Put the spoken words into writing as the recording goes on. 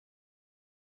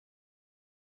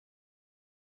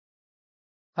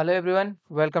Hello everyone,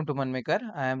 welcome to Manmaker.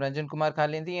 I am Ranjan Kumar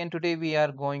Kalindi and today we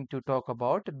are going to talk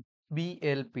about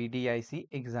BL PDIC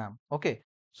exam. Okay,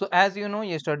 so as you know,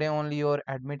 yesterday only your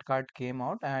admit card came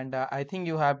out and I think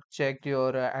you have checked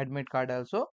your admit card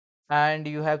also and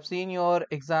you have seen your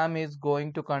exam is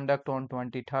going to conduct on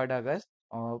 23rd August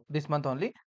this month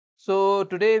only. So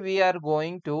today we are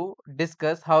going to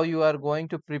discuss how you are going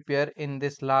to prepare in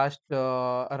this last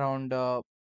around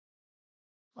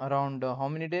how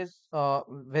many days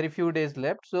very few days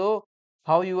left, so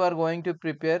how you are going to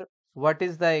prepare, what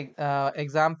is the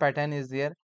exam pattern is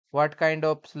there, what kind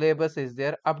of syllabus is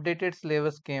there, updated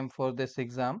syllabus came for this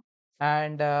exam,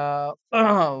 and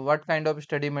what kind of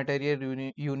study material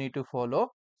you need to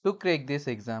follow to crack this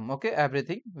exam. Okay,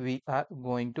 everything we are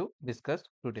going to discuss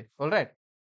today. All right,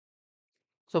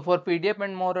 so for PDF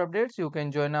and more updates, you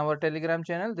can join our Telegram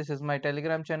channel. This is my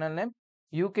Telegram channel name.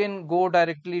 You can go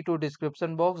directly to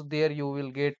description box. There you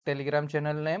will get Telegram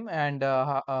channel name and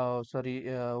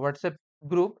WhatsApp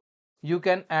group. You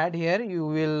can add here. You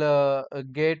will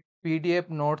get PDF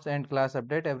notes and class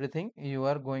update. Everything you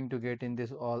are going to get in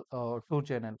this all two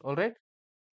channel. All right.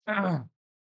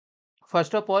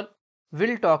 First of all,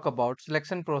 we'll talk about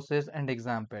selection process and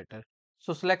exam pattern.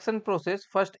 So selection process,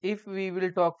 first if we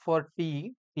will talk for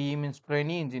T means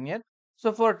trainee engineer.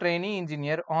 So for trainee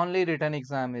engineer, only written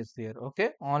exam is there.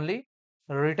 Okay, only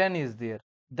written is there.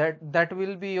 That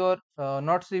will be your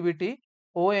not CBT,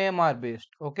 OMR based.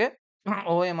 Okay,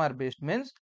 OMR based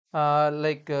means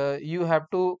you have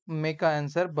to make a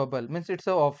answer bubble, means it's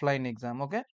a offline exam.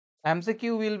 Okay,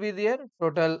 MCQ will be there,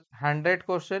 total 100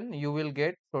 question. You will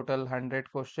get total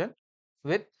 100 question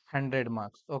with 100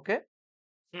 marks. Okay.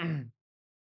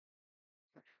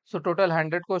 So total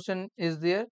 100 question is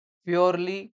there,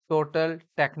 purely total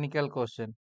technical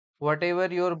question. Whatever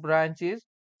your branch is,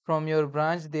 from your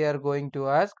branch they are going to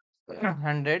ask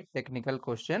 100 technical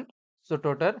question. So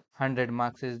total 100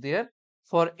 marks is there.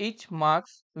 For each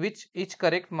marks, which each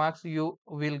correct marks you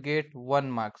will get 1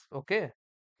 marks. Okay,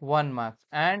 1 marks,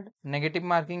 and negative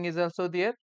marking is also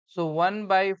there. So 1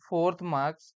 by 4th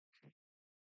marks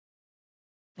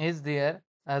is there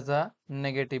as a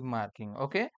negative marking.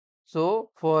 Okay, so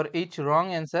for each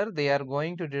wrong answer they are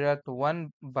going to deduct 1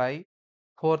 by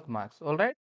 4th marks. All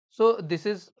right, so this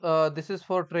is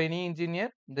for trainee engineer.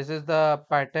 This is the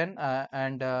pattern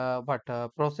and what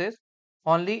process.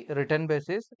 Only written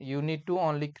basis, you need to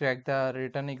only crack the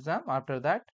written exam. After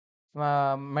that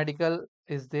medical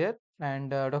is there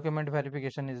and document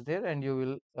verification is there, and you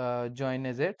will join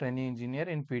as a trainee engineer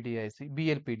in PDIC,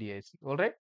 BL PDIC. All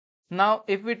right, now,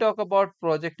 if we talk about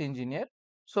project engineer,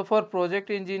 so for project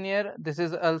engineer, this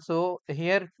is also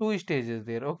here two stages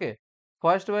there. Okay,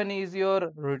 first one is your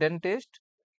written test,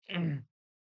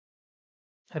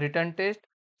 written test,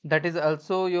 that is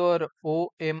also your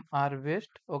OMR based.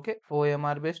 Okay,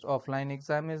 OMR based offline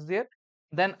exam is there.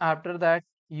 Then after that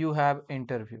you have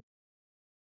interview.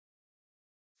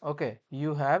 Okay,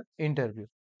 you have interview.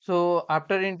 So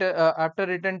after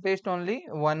written test only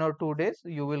 1 or 2 days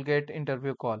you will get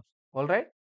interview call. All right.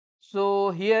 So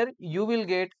here you will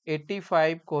get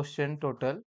 85 question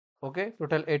total. Okay,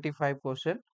 total 85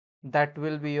 question. That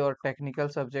will be your technical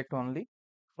subject only.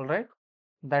 All right.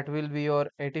 That will be your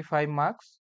 85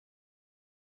 marks.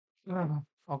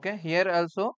 Okay, here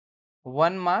also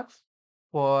 1 marks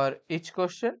for each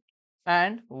question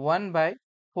and 1 by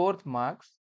 4th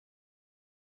marks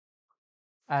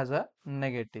as a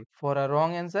negative. For a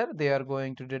wrong answer, they are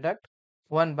going to deduct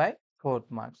 1 by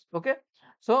 4th marks. Okay.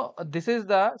 So this is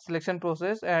the selection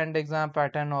process and exam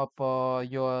pattern of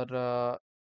your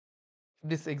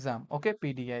this exam. Okay,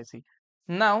 PDIC.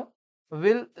 Now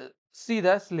we'll see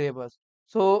the syllabus.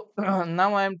 So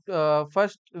now I am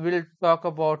first we'll talk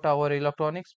about our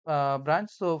electronics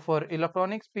branch. So for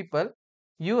electronics people,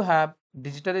 you have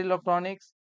digital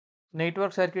electronics,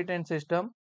 network circuit and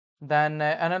system, then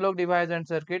analog device and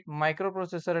circuit,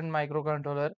 microprocessor and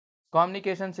microcontroller,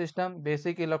 communication system,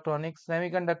 basic electronics,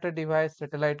 semiconductor device,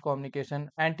 satellite communication,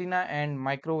 antenna and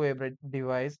microwave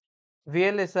device,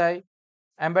 VLSI,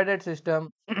 embedded system,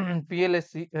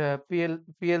 PLC,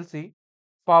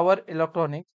 power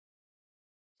electronics,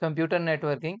 computer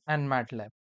networking, and MATLAB.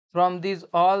 From these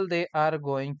all they are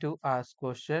going to ask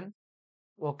question.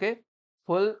 Okay,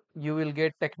 full you will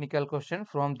get technical question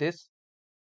from this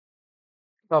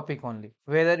topic only,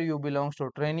 whether you belongs to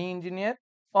trainee engineer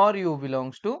or you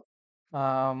belongs to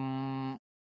um,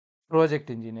 project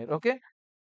engineer. Okay,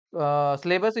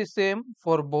 syllabus is same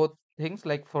for both things,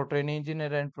 like for trainee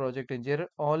engineer and project engineer,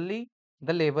 only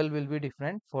the level will be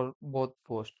different for both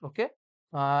post. Okay,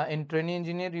 In trainee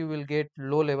engineer you will get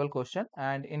low level question,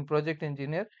 and in project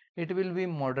engineer it will be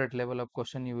moderate level of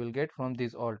question you will get from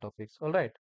these all topics. All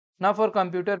right. Now for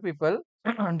computer people,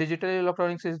 digital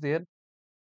electronics is there,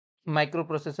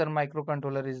 microprocessor,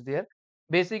 microcontroller is there,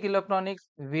 basic electronics,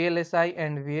 VLSI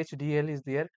and VHDL is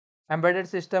there, embedded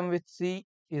system with C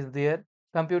is there,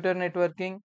 computer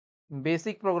networking,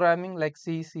 basic programming like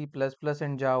C, C++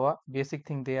 and Java, basic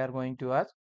thing they are going to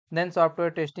ask. Then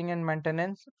software testing and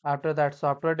maintenance, after that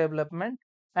software development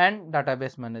and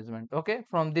database management. Okay,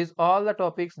 from these all the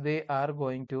topics they are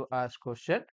going to ask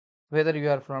question, whether you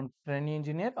are from trainee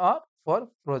engineer or for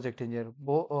project engineer.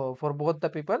 For both the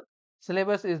people,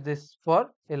 syllabus is this for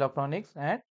electronics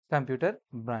and computer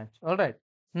branch. All right.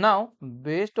 Now,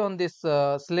 based on this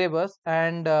syllabus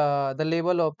and the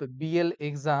level of BL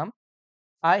exam,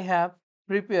 I have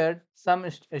prepared some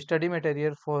study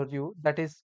material for you that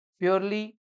is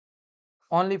purely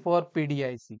only for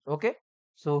PDIC. Okay.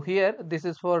 So here this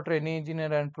is for trainee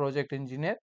engineer and project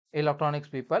engineer, electronics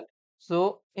people.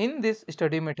 So in this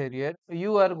study material,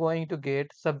 you are going to get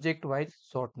subject wise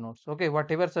short notes. Okay.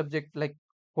 Whatever subject like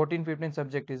 14, 15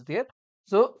 subject is there.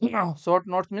 So short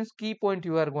notes means key point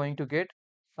you are going to get.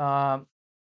 Um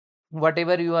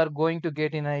whatever you are going to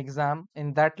get in an exam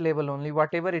in that level only,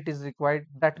 whatever it is required,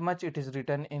 that much it is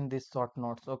written in this short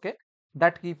notes. Okay,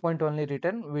 that key point only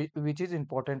written, which is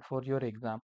important for your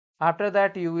exam. After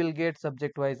that you will get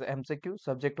subject wise MCQ.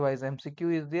 Subject wise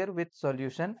MCQ is there with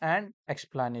solution and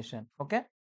explanation. Okay,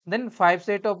 then 5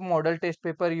 set of model test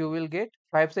paper you will get,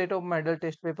 5 set of model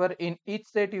test paper. In each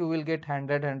set you will get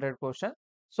 100 question.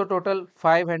 So total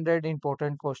 500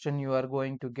 important question you are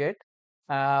going to get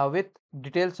with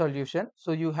detailed solution.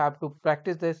 So you have to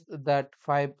practice this, that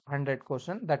 500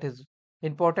 question, that is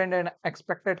important and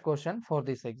expected question for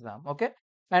this exam. Okay,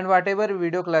 and whatever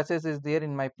video classes is there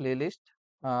in my playlist,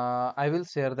 I will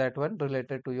share that one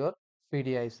related to your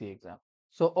PDIC exam.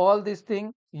 So all these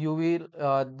thing you will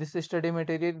this study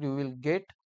material you will get,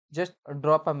 just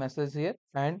drop a message here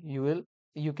and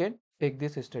you can take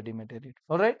this study material.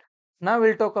 All right. Now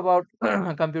we'll talk about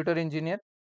computer engineer.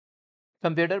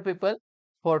 Computer people,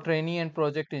 for trainee and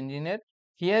project engineer,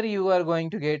 here you are going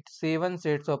to get 7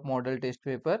 sets of model test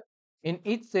paper. In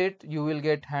each set you will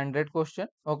get 100 question.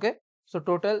 Okay, so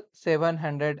total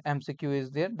 700 MCQ is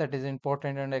there, that is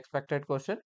important and expected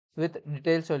question with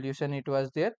detailed solution it was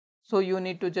there. So you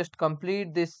need to just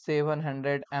complete this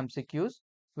 700 MCQs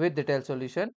with detailed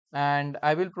solution, and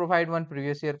I will provide one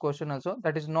previous year question also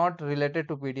that is not related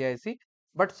to PDIC,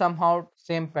 but somehow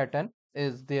same pattern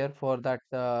is there for that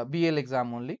BL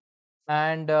exam only,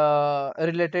 and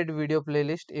related video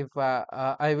playlist if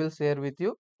I will share with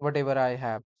you whatever I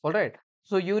have. All right.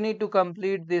 So you need to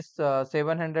complete this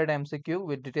 700 MCQ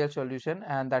with detailed solution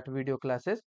and that video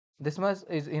classes. This much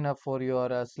is enough for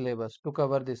your syllabus to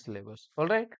cover this syllabus. All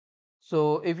right.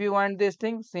 So if you want this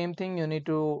thing, same thing, you need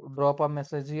to drop a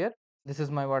message here. This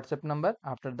is my WhatsApp number.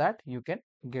 After that, you can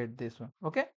get this one.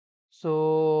 Okay.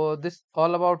 So this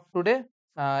all about today.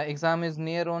 Exam is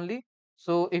near only.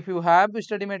 So if you have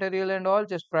study material and all,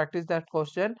 just practice that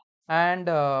question. And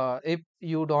if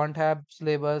you don't have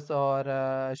syllabus or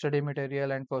study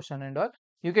material and question and all,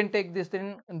 you can take this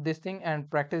thing and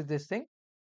practice this thing.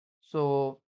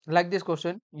 So like this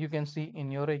question, you can see in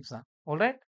your exam. All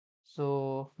right.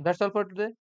 So that's all for today.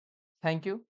 Thank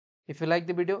you. If you like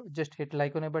the video, just hit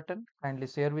like on a button, kindly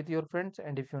share with your friends,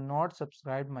 and if you're not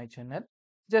subscribed my channel,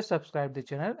 just subscribe the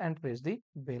channel and press the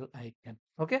bell icon.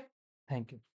 Okay,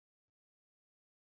 thank you.